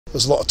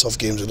There's a lot of tough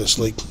games in this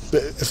league,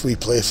 but if we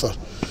play for,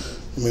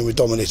 we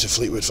dominated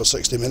Fleetwood for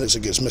 60 minutes,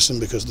 it gets missing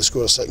because they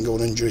score a second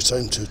goal in injury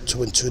time to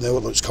win 2-0, it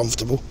looks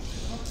comfortable.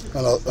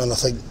 And I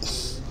think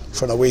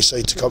for an away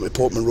side to come to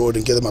Portman Road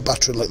and give them a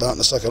battering like that in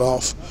the second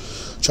half,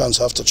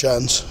 chance after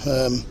chance,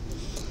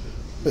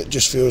 it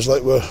just feels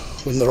like we're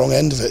on the wrong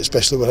end of it,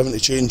 especially we're having to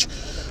change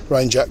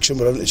Ryan Jackson,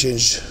 we're having to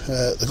change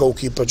the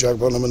goalkeeper, Jack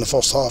Burnham, in the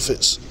first half.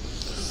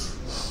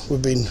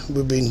 We've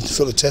been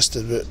fully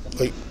tested, but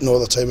like no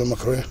other time in my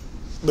career.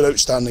 But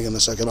outstanding in the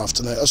second half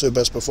tonight. That's our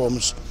best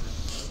performance,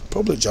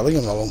 probably at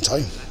Gillingham in a long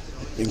time,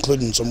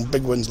 including some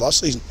big wins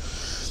last season.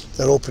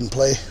 Their open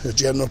play, their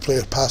general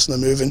play, passing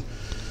and moving.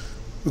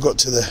 We got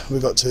to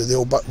the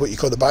old what you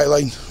call the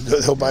byline. We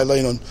got the old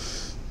byline on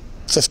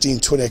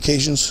 15-20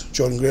 occasions.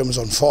 John Graham was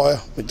on fire.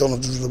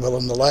 McDonald was really well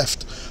on the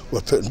left. We're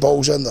putting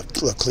balls in. They're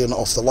clearing it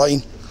off the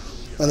line.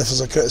 And if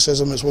there's a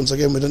criticism, it's once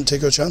again we didn't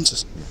take our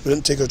chances. We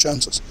didn't take our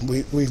chances.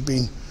 We've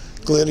been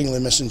glaringly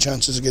missing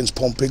chances against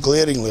Pompey,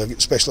 glaringly,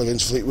 especially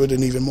against Fleetwood,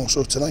 and even more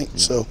so tonight. Yeah.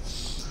 So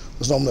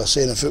there's normally a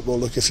saying in football,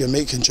 look, if you're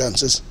making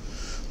chances,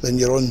 then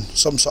you're on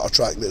some sort of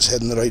track that's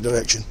heading in the right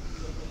direction.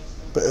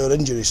 But our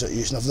injury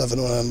situation, I've never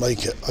known anything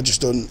like it. I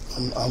just don't.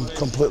 I'm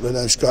completely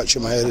now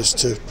scratching my head as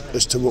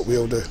to what we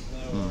all do.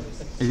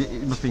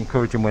 It must be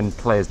encouraging when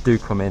players do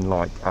come in,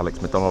 like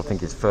Alex McDonald. I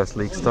think his first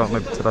league start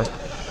maybe today.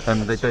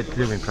 They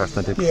do impress.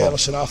 They do. Yeah,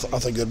 listen, I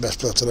think our best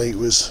player tonight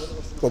was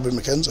Robbie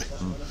McKenzie.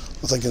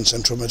 I think in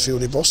central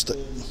midfield he bossed it.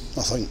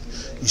 I think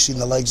you've seen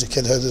the legs the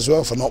kid had as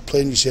well for not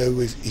playing. You see how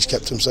he's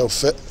kept himself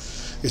fit.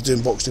 He's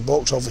doing box to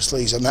box.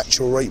 Obviously he's a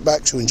natural right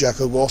back, so when Jack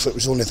will go off, it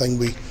was the only thing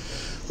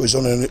was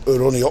on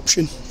our only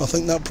option. I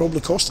think that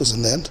probably cost us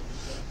in the end,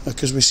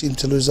 because we seemed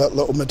to lose that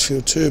little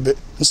midfield too. But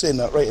in saying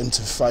that, right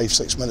into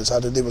 5-6 minutes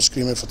added, they were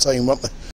screaming for time, weren't they?